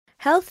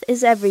Health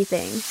is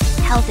everything.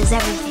 Health is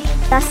everything.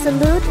 La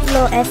salud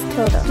lo es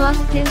todo.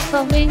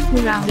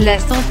 La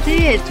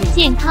santé est tout.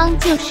 健康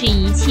就是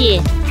一切。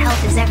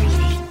 Health is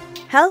everything.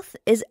 Health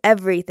is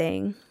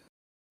everything.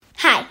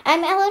 Hi,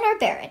 I'm Eleanor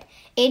Barrett,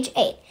 age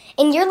 8,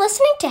 and you're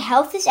listening to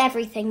Health is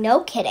Everything,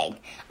 No Kidding,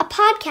 a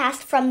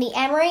podcast from the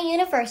Emory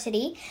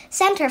University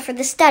Center for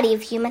the Study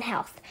of Human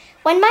Health.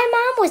 When my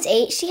mom was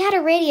 8, she had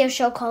a radio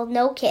show called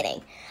No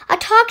Kidding, a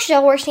talk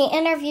show where she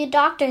interviewed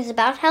doctors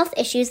about health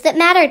issues that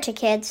mattered to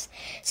kids.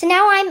 So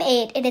now I'm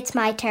 8 and it's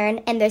my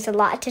turn, and there's a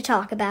lot to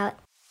talk about.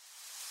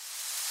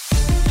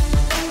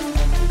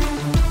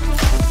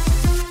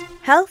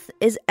 Health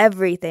is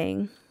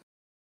everything.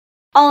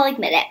 I'll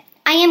admit it.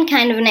 I am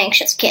kind of an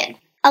anxious kid.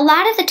 A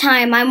lot of the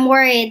time, I'm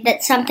worried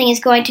that something is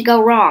going to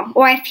go wrong,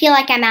 or I feel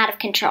like I'm out of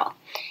control.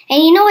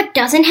 And you know what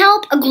doesn't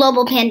help? A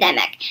global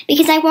pandemic.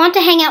 Because I want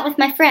to hang out with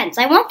my friends.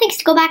 I want things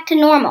to go back to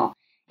normal.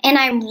 And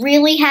I'm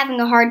really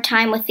having a hard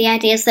time with the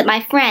ideas that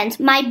my friends,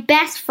 my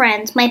best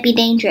friends, might be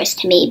dangerous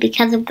to me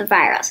because of the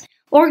virus.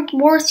 Or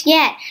worse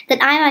yet,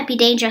 that I might be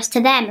dangerous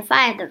to them if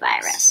I have the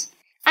virus.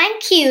 I'm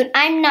cute.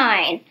 I'm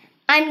 9.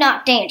 I'm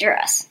not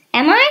dangerous.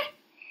 Am I?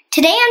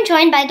 Today I'm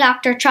joined by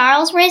Dr.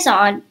 Charles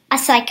Raison, a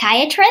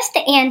psychiatrist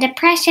and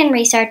depression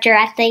researcher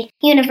at the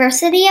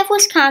University of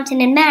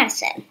Wisconsin in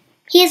Madison.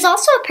 He is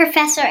also a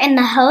professor and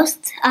the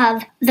host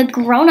of the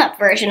grown-up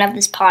version of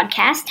this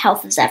podcast,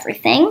 Health is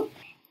Everything,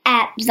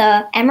 at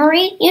the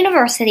Emory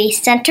University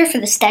Center for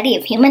the Study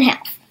of Human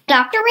Health.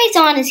 Dr.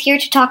 Raison is here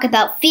to talk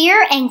about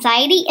fear,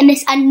 anxiety, and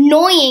this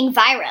annoying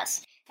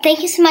virus.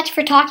 Thank you so much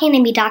for talking to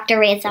me, Dr.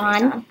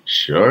 Raison.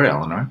 Sure,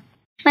 Eleanor.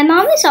 My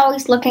mom is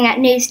always looking at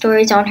news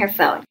stories on her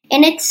phone,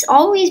 and it's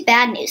always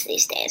bad news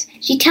these days.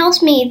 She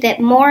tells me that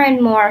more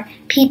and more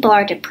people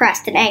are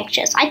depressed and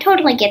anxious. I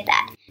totally get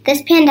that.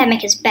 This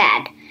pandemic is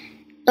bad.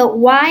 But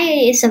why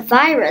is a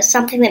virus,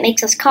 something that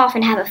makes us cough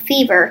and have a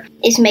fever,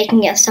 is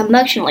making us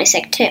emotionally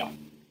sick too?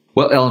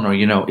 Well,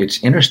 Eleanor,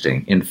 it's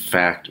interesting. In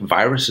fact,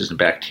 viruses and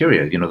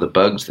bacteria, the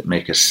bugs that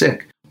make us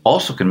sick,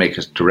 also can make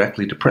us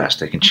directly depressed.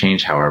 They can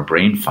change how our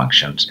brain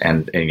functions.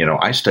 And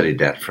I studied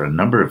that for a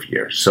number of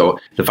years. So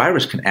the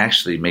virus can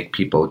actually make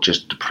people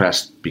just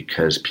depressed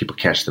because people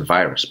catch the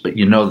virus. But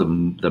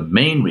the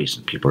main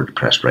reason people are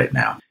depressed right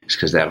now is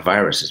because that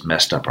virus has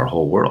messed up our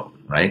whole world,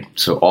 right?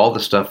 So all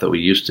the stuff that we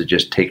used to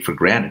just take for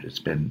granted, it's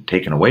been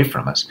taken away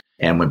from us.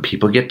 And when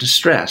people get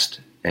distressed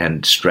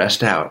and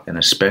stressed out, and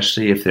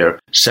especially if they're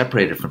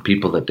separated from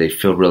people that they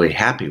feel really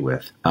happy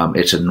with,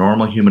 it's a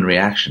normal human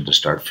reaction to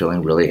start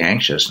feeling really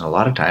anxious. And a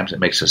lot of times it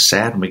makes us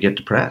sad and we get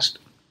depressed.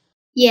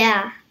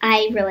 Yeah,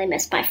 I really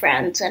miss my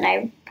friends, and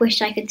I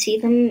wish I could see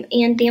them.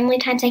 And the only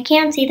times I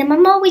can see them,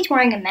 I'm always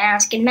wearing a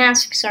mask, and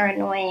masks are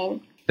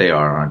annoying. They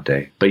are, aren't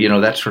they? But,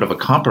 that's sort of a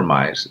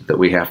compromise that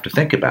we have to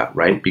think about,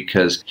 right?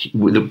 Because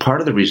part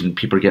of the reason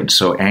people are getting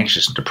so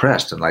anxious and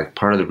depressed, and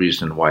part of the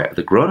reason why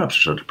the grown-ups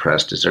are so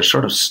depressed, is they're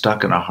sort of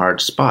stuck in a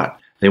hard spot.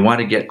 They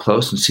want to get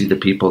close and see the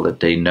people that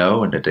they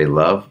know and that they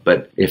love,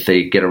 but if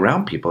they get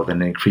around people,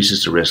 then it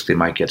increases the risk they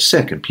might get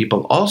sick. And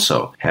people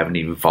also have an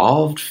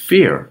evolved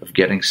fear of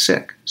getting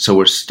sick. So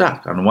we're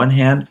stuck. On one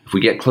hand, if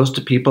we get close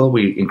to people,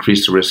 we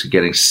increase the risk of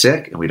getting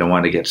sick, and we don't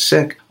want to get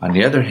sick. On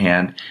the other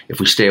hand, if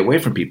we stay away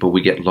from people,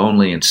 we get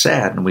lonely and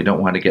sad, and we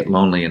don't want to get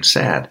lonely and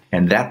sad.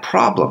 And that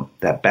problem,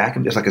 that back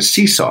and it's like a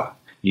seesaw.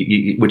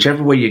 You,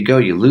 whichever way you go,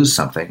 you lose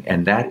something,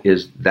 and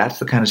that's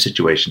the kind of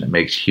situation that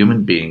makes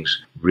human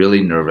beings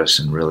really nervous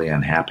and really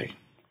unhappy.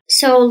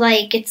 So,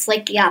 it's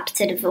like the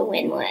opposite of a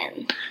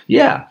win-win.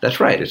 Yeah, that's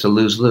right. It's a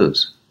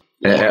lose-lose.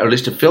 Yeah. Or at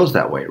least it feels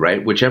that way,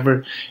 right?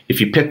 If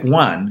you pick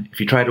one,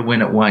 if you try to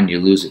win at one, you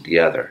lose at the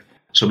other.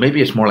 So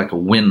maybe it's more like a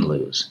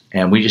win-lose,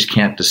 and we just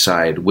can't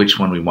decide which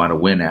one we want to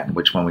win at and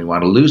which one we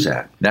want to lose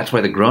at. That's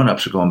why the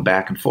grown-ups are going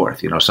back and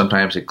forth.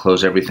 Sometimes they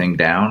close everything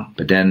down,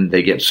 but then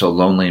they get so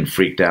lonely and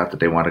freaked out that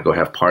they want to go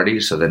have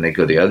parties, so then they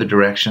go the other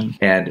direction.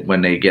 And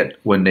when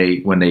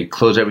they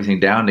close everything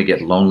down, they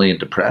get lonely and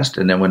depressed,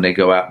 and then when they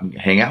go out and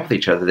hang out with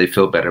each other, they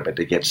feel better, but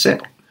they get sick.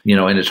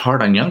 And it's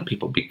hard on young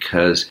people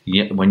because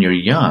when you're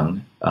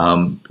young,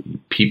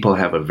 people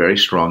have a very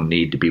strong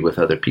need to be with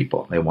other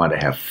people. They want to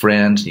have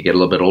friends. You get a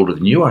little bit older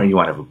than you are, you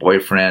want to have a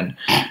boyfriend.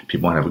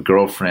 People want to have a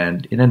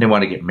girlfriend. And then they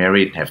want to get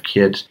married and have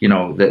kids.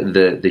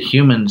 The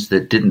humans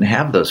that didn't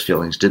have those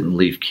feelings didn't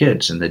leave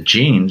kids. And their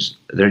genes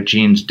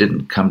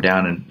didn't come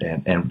down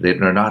and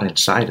they're not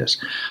inside us.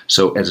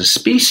 So as a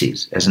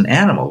species, as an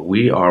animal,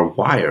 we are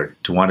wired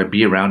to want to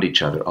be around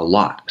each other a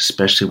lot,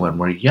 especially when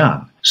we're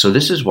young. So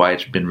this is why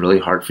it's been really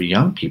hard for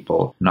young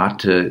people not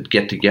to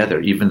get together,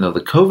 even though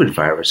the COVID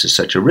virus is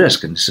such a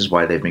risk. And this is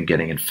why they've been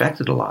getting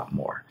infected a lot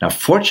more. Now,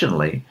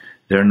 fortunately,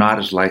 they're not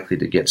as likely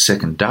to get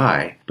sick and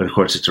die. But of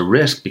course, it's a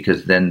risk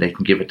because then they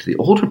can give it to the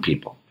older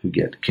people who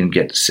can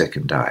get sick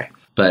and die.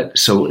 But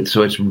so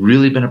it's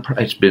really been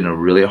a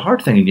really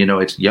hard thing.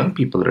 And it's young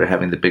people that are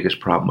having the biggest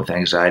problem with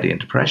anxiety and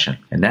depression.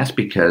 And that's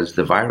because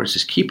the virus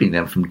is keeping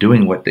them from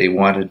doing what they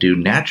want to do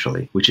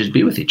naturally, which is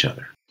be with each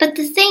other. But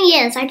the thing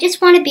is, I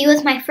just want to be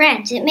with my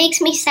friends. It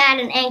makes me sad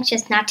and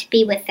anxious not to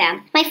be with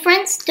them. My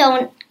friends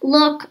don't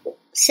look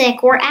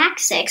sick or act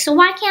sick, so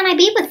why can't I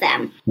be with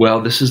them?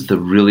 Well, this is the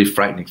really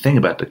frightening thing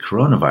about the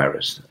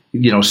coronavirus.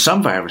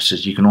 Some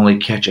viruses, you can only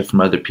catch it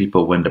from other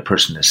people when the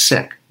person is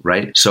sick,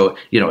 right? So,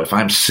 if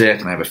I'm sick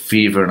and I have a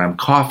fever and I'm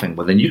coughing,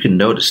 well, then you can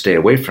know to stay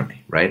away from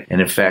me, right?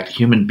 And in fact,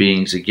 human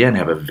beings, again,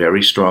 have a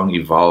very strong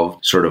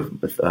evolved sort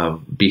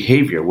of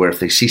behavior where if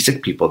they see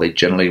sick people, they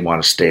generally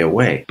want to stay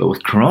away. But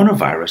with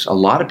coronavirus, a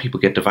lot of people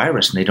get the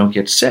virus and they don't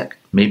get sick.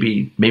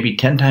 Maybe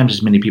 10 times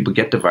as many people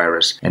get the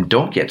virus and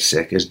don't get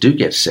sick as do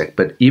get sick.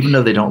 But even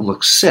though they don't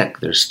look sick,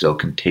 they're still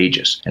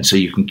contagious. And so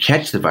you can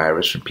catch the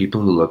virus from people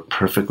who look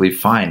perfectly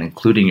fine,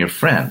 including your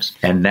friends.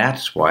 And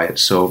that's why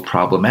it's so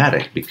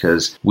problematic,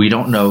 because we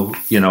don't know,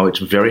 it's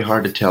very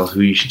hard to tell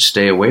who you should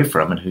stay away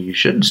from and who you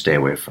shouldn't stay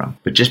away from.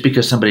 But just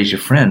because somebody's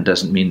your friend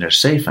doesn't mean they're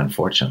safe,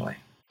 unfortunately.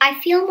 I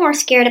feel more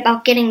scared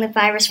about getting the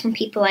virus from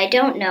people I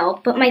don't know,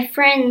 but my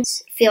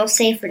friends feel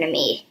safer to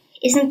me.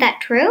 Isn't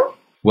that true?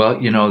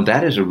 Well,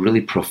 that is a really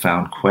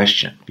profound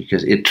question,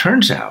 because it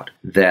turns out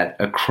that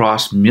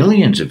across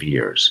millions of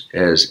years,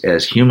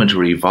 as humans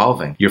were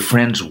evolving, your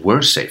friends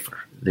were safer.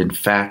 In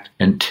fact,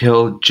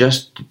 until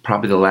just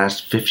probably the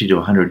last 50 to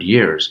 100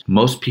 years,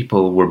 most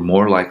people were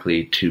more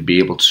likely to be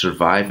able to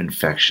survive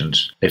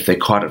infections if they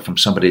caught it from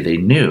somebody they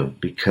knew,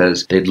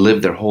 because they'd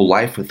lived their whole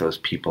life with those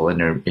people, and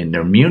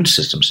their immune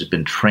systems had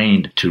been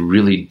trained to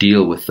really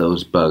deal with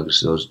those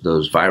bugs,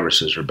 those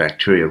viruses or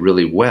bacteria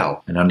really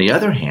well. And on the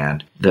other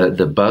hand,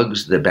 the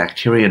bugs, the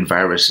bacteria and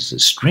viruses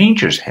that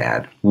strangers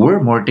had were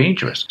more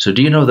dangerous. So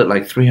do you know that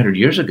like 300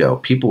 years ago,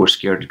 people were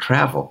scared to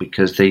travel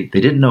because they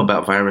didn't know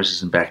about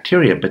viruses and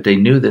bacteria, but they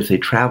knew that if they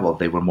traveled,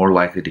 they were more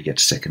likely to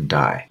get sick and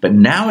die. But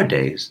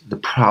nowadays, the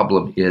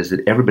problem is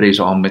that everybody's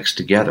all mixed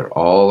together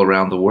all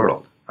around the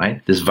world.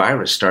 Right? This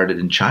virus started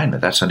in China.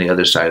 That's on the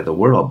other side of the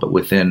world. But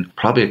within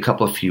probably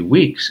a few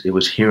weeks, it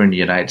was here in the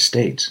United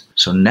States.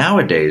 So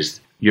nowadays,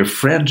 your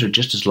friends are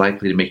just as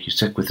likely to make you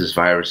sick with this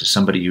virus as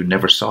somebody you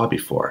never saw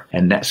before.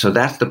 And so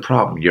that's the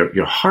problem.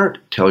 Your heart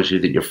tells you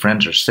that your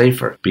friends are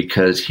safer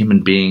because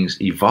human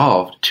beings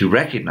evolved to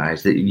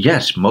recognize that,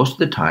 yes, most of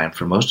the time,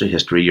 for most of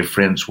history, your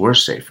friends were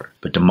safer.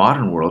 But the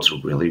modern world's a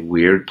really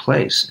weird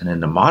place. And in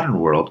the modern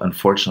world,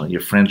 unfortunately,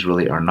 your friends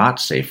really are not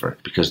safer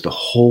because the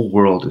whole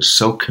world is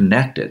so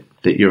connected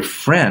that your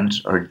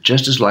friends are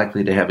just as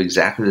likely to have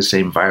exactly the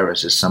same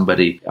virus as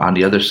somebody on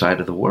the other side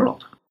of the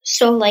world.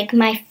 So, like,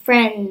 my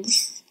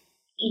friends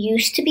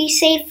used to be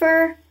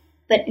safer,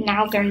 but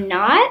now they're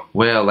not?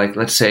 Well, like,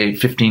 let's say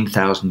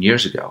 15,000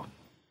 years ago,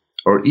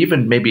 or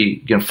even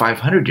maybe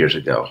 500 years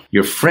ago,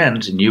 your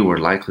friends and you were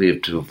likely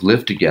to have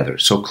lived together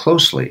so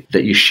closely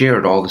that you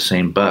shared all the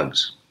same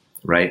bugs,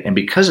 right? And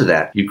because of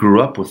that, you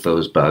grew up with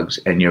those bugs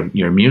and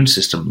your immune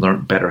system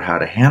learned better how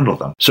to handle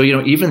them. So,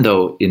 even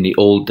though in the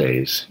old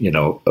days,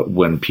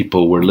 when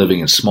people were living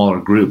in smaller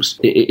groups,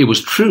 it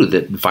was true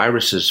that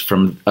viruses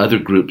from other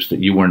groups that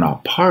you were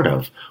not part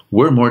of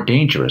were more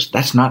dangerous.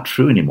 That's not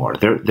true anymore.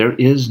 There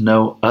is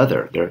no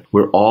other.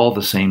 We're all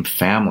the same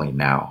family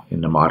now in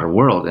the modern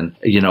world. And,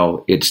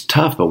 it's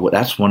tough, but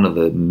that's one of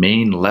the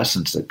main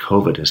lessons that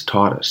COVID has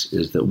taught us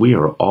is that we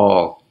are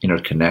all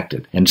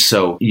interconnected. And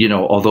so,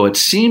 although it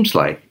seems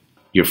like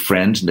your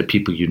friends and the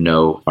people you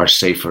know are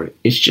safer,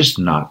 it's just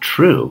not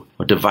true.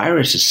 What the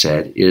virus has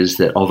said is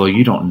that although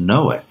you don't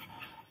know it,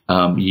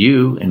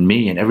 you and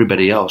me and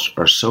everybody else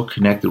are so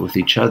connected with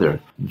each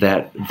other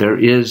that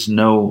there's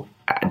no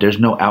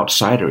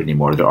outsider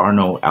anymore. There are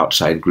no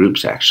outside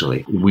groups,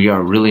 actually. We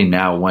are really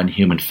now one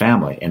human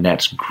family, and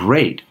that's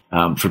great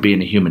for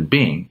being a human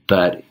being,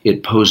 but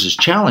it poses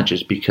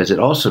challenges because it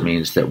also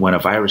means that when a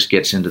virus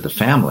gets into the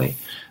family,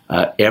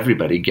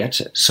 everybody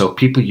gets it. So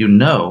people you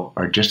know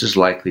are just as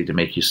likely to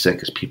make you sick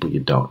as people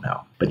you don't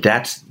know. But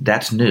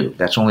that's new.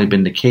 That's only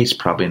been the case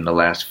probably in the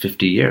last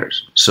 50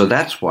 years. So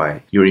that's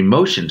why your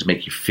emotions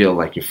make you feel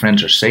like your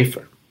friends are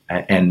safer.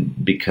 And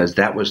because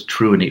that was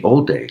true in the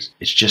old days,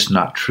 it's just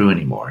not true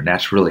anymore. And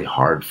that's really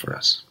hard for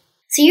us.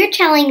 So you're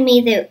telling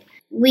me that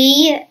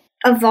we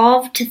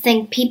evolved to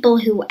think people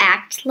who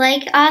act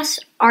like us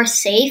are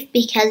safe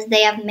because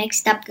they have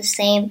mixed up the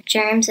same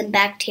germs and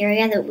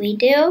bacteria that we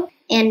do?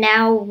 And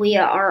now we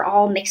are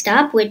all mixed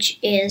up, which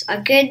is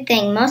a good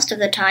thing most of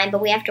the time,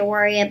 but we have to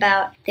worry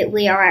about that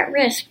we are at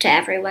risk to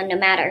everyone no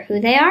matter who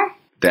they are?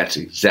 That's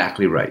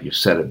exactly right. You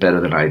said it better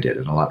than I did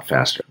and a lot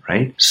faster,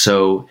 right?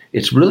 So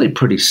it's really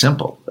pretty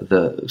simple.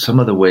 Some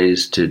of the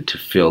ways to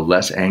feel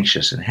less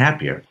anxious and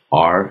happier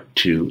are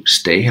to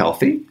stay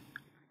healthy,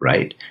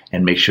 right?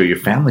 And make sure your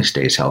family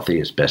stays healthy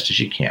as best as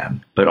you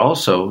can, but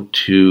also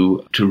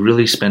to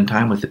really spend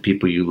time with the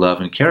people you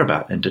love and care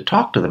about and to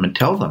talk to them and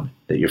tell them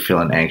that you're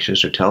feeling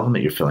anxious or tell them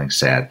that you're feeling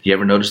sad. You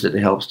ever notice that it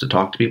helps to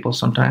talk to people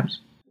sometimes?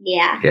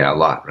 Yeah. Yeah, a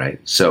lot, right?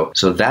 So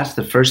that's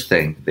the first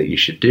thing that you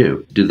should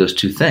do those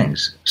two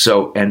things.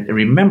 So, and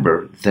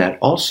remember that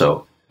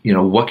also,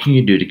 what can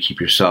you do to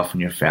keep yourself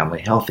and your family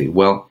healthy?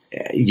 Well,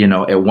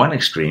 At one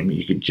extreme,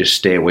 you could just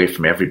stay away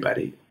from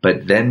everybody.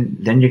 But then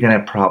you're going to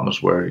have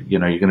problems where, you're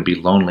going to be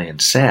lonely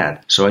and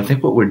sad. So I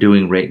think what we're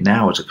doing right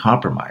now is a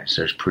compromise.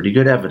 There's pretty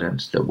good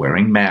evidence that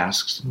wearing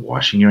masks, and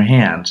washing your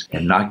hands,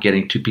 and not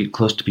getting too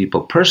close to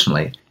people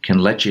personally can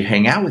let you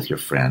hang out with your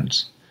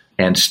friends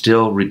and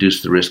still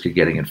reduce the risk of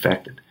getting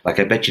infected. Like,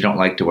 I bet you don't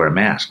like to wear a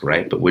mask,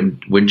 right? But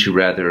wouldn't you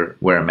rather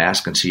wear a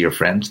mask and see your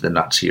friends than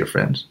not see your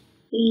friends?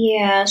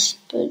 Yes,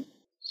 but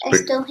I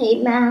still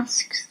hate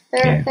masks.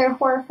 They're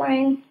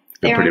horrifying.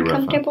 They're pretty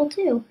uncomfortable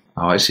too.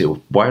 Oh, I see.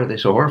 Why are they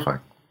so horrifying?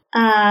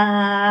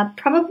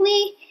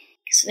 Probably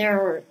because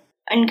they're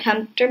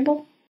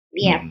uncomfortable.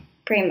 Yeah,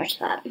 pretty much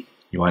that.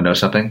 You want to know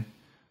something?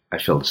 I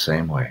feel the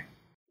same way.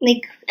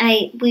 Like,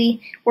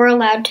 we're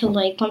allowed to,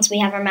 once we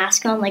have our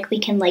mask on, we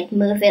can,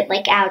 move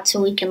it, out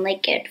so we can,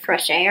 get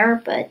fresh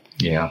air, but...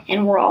 Yeah.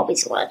 And we're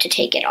always allowed to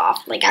take it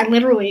off. I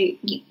literally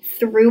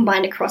threw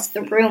mine across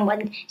the room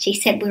when she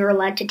said we were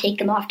allowed to take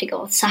them off to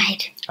go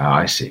outside. Oh,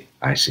 I see.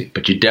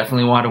 But you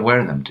definitely want to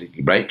wear them,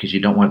 right? Because you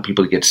don't want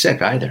people to get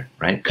sick either,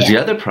 right? Because the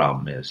other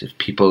problem is if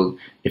people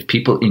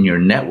in your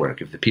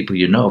network, if the people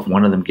you know, if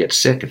one of them gets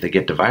sick, if they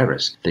get the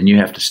virus, then you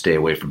have to stay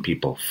away from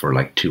people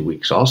for 2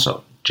 weeks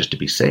also, just to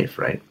be safe,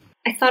 right?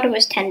 I thought it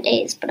was 10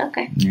 days, but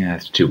okay. Yeah,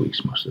 it's 2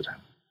 weeks most of the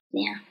time.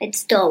 Yeah, it's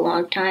still a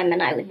long time,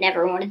 and I would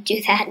never want to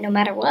do that no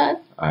matter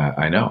what.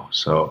 I know.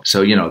 So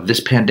this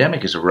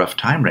pandemic is a rough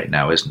time right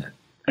now, isn't it?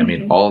 I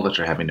mean, all of us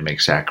are having to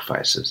make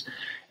sacrifices.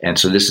 And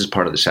so this is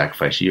part of the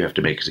sacrifice you have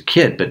to make as a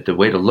kid. But the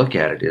way to look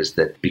at it is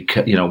that,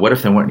 because what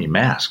if there weren't any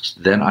masks?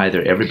 Then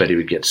either everybody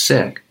would get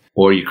sick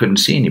or you couldn't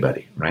see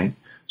anybody, right?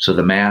 So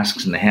the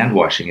masks and the hand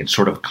washing, it's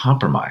sort of a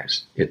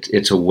compromise.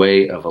 It's a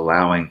way of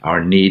allowing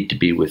our need to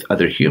be with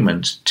other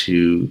humans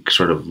to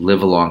sort of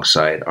live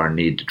alongside our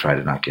need to try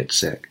to not get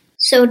sick.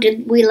 So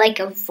did we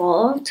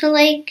evolve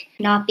to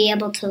not be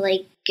able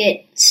to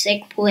get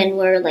sick when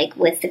we're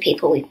with the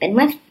people we've been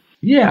with?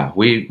 Yeah,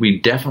 we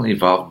definitely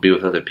evolved to be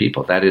with other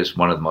people. That is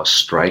one of the most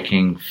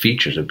striking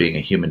features of being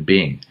a human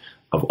being.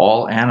 Of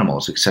all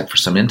animals, except for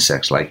some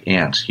insects like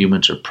ants,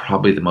 humans are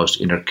probably the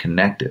most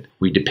interconnected.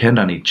 We depend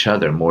on each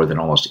other more than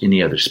almost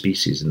any other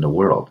species in the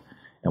world.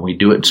 And we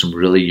do it in some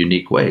really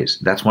unique ways.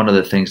 That's one of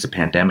the things the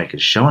pandemic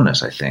has shown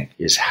us, I think,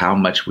 is how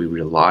much we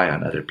rely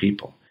on other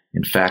people.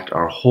 In fact,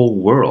 our whole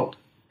world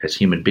as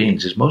human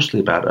beings is mostly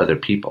about other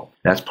people.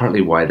 That's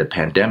partly why the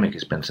pandemic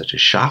has been such a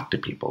shock to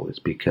people, is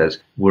because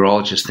we're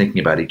all just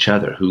thinking about each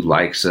other. Who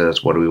likes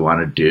us? What do we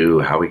want to do?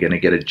 How are we going to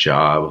get a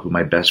job? Who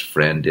my best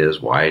friend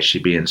is? Why is she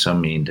being so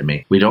mean to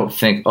me? We don't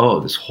think,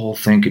 this whole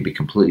thing could be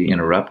completely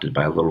interrupted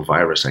by a little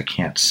virus I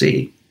can't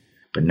see.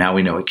 But now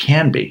we know it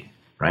can be,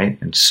 right?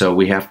 And so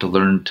we have to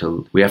learn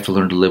to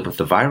live with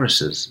the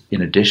viruses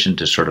in addition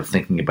to sort of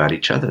thinking about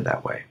each other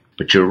that way.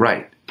 But you're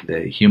right.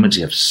 The humans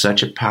have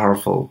such a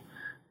powerful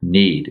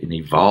need, an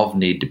evolved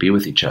need to be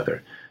with each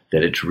other,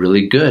 that it's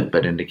really good.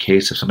 But in the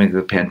case of something like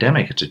the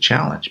pandemic, it's a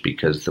challenge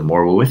because the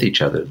more we're with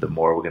each other, the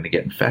more we're going to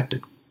get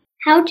infected.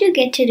 How'd you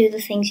get to do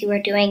the things you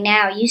are doing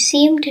now? You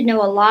seem to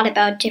know a lot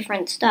about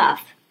different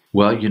stuff.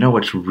 Well,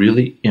 what's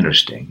really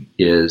interesting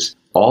is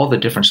all the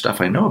different stuff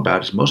I know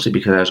about is mostly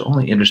because I was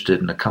only interested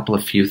in a couple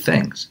of few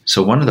things.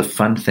 So one of the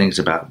fun things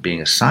about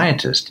being a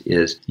scientist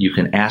is you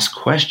can ask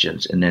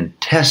questions and then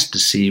test to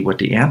see what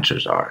the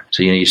answers are.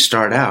 So, you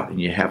start out and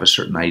you have a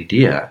certain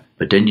idea,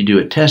 but then you do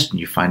a test and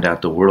you find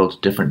out the world's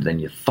different than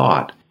you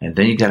thought. And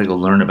then you got to go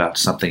learn about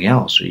something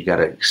else, or you got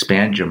to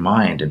expand your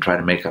mind and try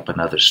to make up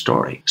another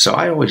story. So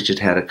I always just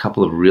had a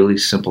couple of really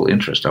simple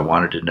interests. I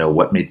wanted to know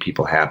what made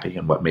people happy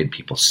and what made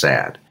people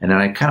sad. And then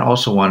I kind of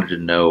also wanted to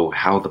know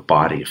how the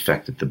body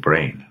affected the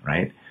brain,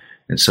 right?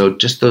 And so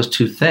just those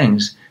two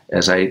things,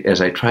 as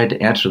I tried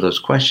to answer those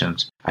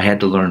questions, I had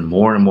to learn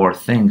more and more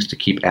things to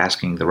keep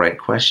asking the right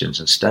questions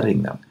and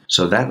studying them.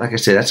 So that, like I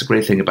say, that's a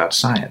great thing about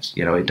science.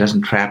 It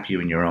doesn't trap you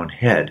in your own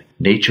head.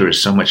 Nature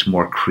is so much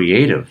more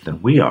creative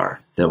than we are,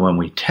 that when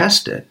we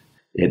test it,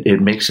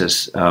 it makes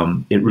us,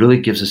 it really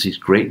gives us these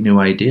great new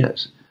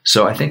ideas.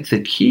 So I think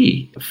the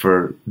key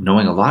for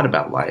knowing a lot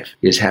about life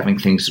is having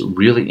things that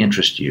really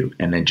interest you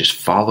and then just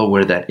follow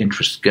where that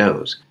interest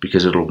goes,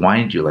 because it'll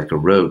wind you like a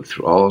road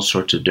through all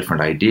sorts of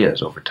different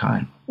ideas over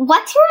time.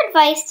 What's your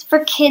advice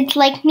for kids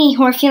like me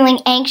who are feeling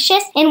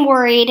anxious and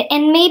worried,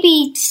 and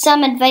maybe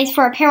some advice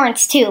for our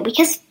parents too,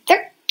 because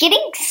they're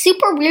getting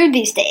super weird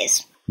these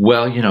days?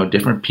 Well,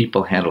 different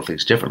people handle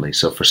things differently.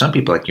 So for some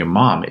people like your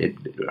mom,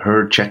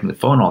 her checking the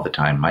phone all the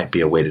time might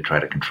be a way to try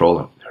to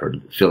control her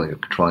feeling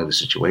of controlling the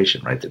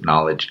situation, right? That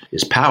knowledge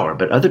is power,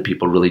 but other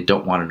people really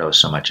don't want to know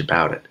so much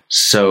about it.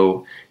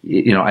 So,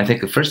 I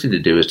think the first thing to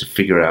do is to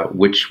figure out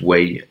which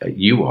way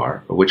you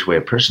are or which way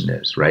a person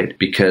is, right?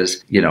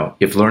 Because,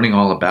 if learning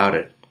all about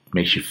it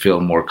makes you feel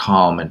more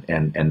calm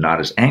and not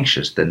as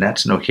anxious, then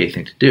that's an okay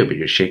thing to do, but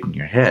you're shaking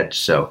your head.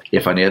 So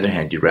if, on the other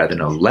hand, you'd rather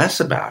know less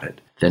about it,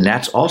 then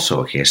that's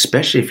also okay,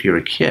 especially if you're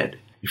a kid.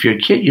 If you're a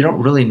kid, you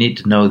don't really need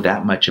to know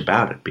that much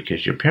about it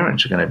because your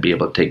parents are going to be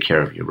able to take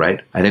care of you,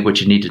 right? I think what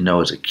you need to know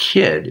as a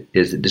kid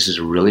is that this is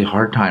a really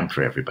hard time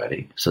for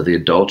everybody. So the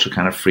adults are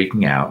kind of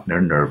freaking out and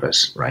they're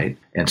nervous, right?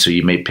 And so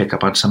you may pick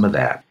up on some of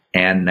that.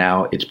 And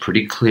now it's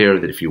pretty clear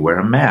that if you wear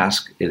a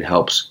mask, it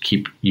helps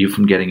keep you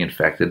from getting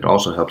infected. It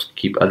also helps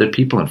keep other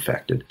people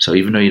infected. So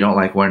even though you don't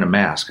like wearing a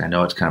mask, I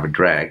know it's kind of a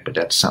drag, but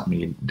that's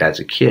something as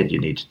a kid you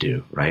need to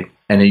do, right?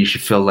 And then you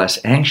should feel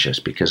less anxious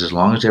because as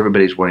long as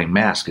everybody's wearing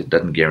masks, it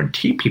doesn't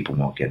guarantee people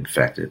won't get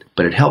infected,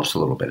 but it helps a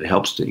little bit.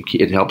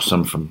 It helps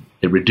them from,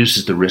 it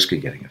reduces the risk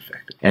of getting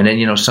infected. And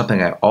then,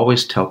 something I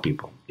always tell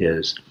people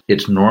is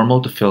it's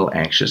normal to feel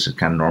anxious. It's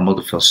kind of normal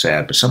to feel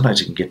sad, but sometimes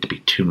it can get to be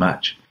too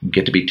much. It can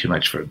get to be too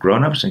much for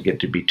grown-ups and get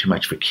to be too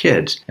much for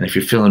kids. And if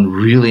you're feeling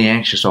really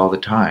anxious all the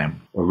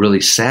time or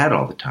really sad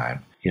all the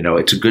time,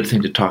 it's a good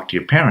thing to talk to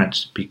your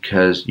parents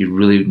because you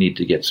really need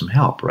to get some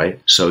help,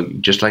 right? So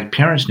just like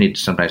parents need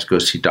to sometimes go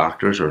see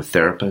doctors or a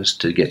therapist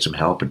to get some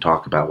help and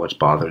talk about what's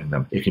bothering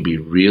them, it can be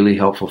really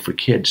helpful for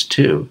kids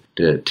too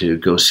to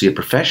go see a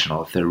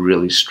professional if they're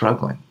really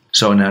struggling.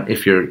 So now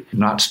if you're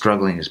not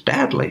struggling as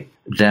badly,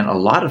 then a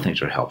lot of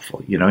things are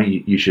helpful.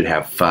 You should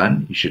have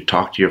fun. You should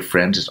talk to your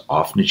friends as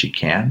often as you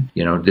can.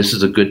 This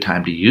is a good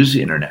time to use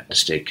the internet to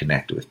stay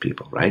connected with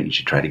people, right? You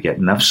should try to get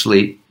enough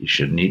sleep. You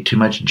shouldn't eat too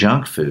much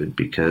junk food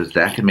because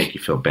that can make you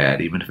feel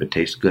bad, even if it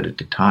tastes good at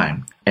the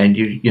time. And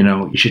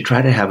you should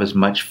try to have as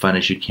much fun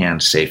as you can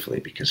safely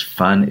because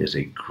fun is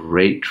a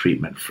great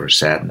treatment for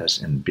sadness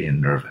and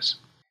being nervous.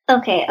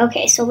 Okay.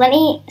 So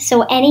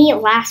any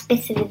last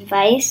bits of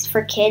advice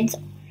for kids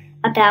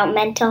about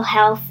mental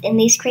health in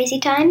these crazy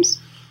times?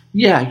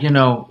 Yeah,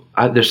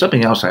 there's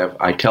something else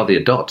I tell the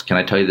adults. Can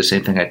I tell you the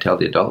same thing I tell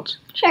the adults?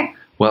 Sure.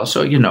 Well,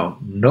 so,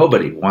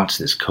 nobody wants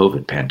this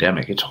COVID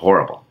pandemic. It's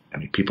horrible. I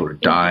mean, people are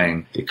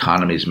dying. The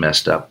economy's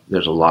messed up.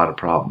 There's a lot of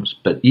problems.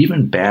 But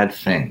even bad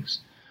things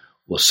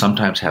will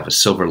sometimes have a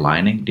silver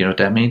lining. Do you know what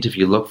that means? If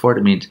you look for it,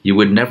 it means you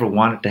would never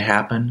want it to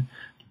happen.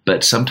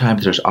 But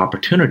sometimes there's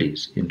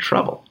opportunities in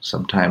trouble.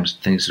 Sometimes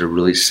things that are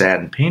really sad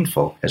and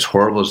painful, as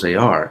horrible as they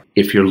are,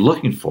 if you're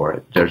looking for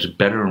it, there's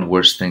better and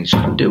worse things you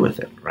can do with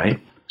it, right?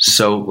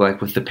 So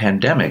like with the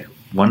pandemic,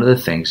 one of the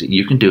things that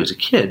you can do as a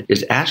kid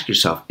is ask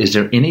yourself, is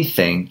there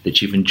anything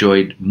that you've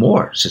enjoyed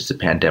more since the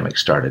pandemic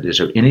started? Is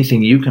there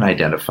anything you can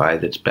identify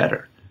that's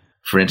better?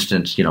 For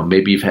instance,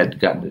 maybe you've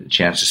gotten a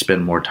chance to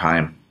spend more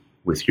time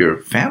with your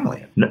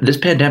family. This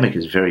pandemic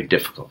is very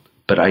difficult.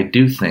 But I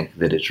do think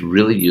that it's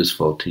really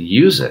useful to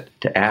use it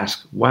to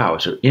ask, wow,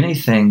 is there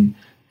anything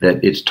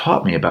that it's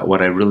taught me about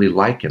what I really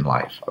like in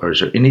life? Or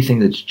is there anything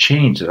that's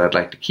changed that I'd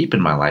like to keep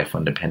in my life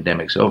when the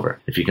pandemic's over?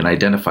 If you can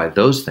identify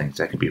those things,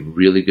 that can be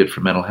really good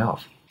for mental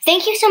health.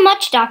 Thank you so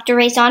much, Dr.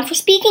 Raison, for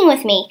speaking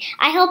with me.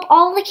 I hope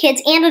all the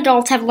kids and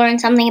adults have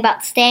learned something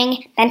about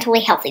staying mentally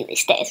healthy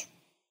these days.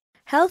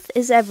 Health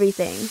is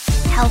everything.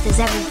 Health is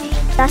everything.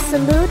 La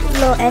salud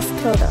lo es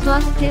todo. La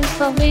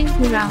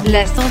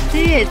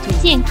santé est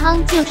tout. 健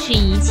康就是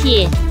一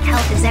切。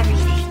 Health is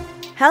everything.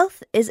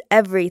 Health is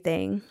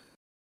everything.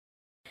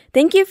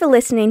 Thank you for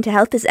listening to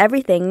Health is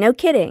Everything, no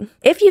kidding.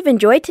 If you've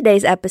enjoyed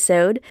today's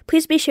episode,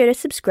 please be sure to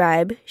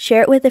subscribe,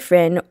 share it with a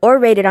friend, or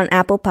rate it on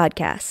Apple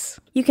Podcasts.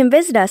 You can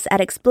visit us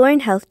at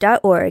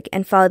exploringhealth.org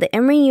and follow the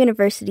Emory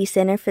University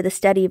Center for the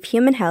Study of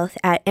Human Health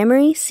at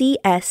Emory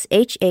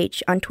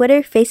CSHH on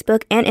Twitter,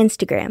 Facebook, and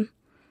Instagram.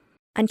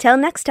 Until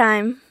next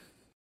time.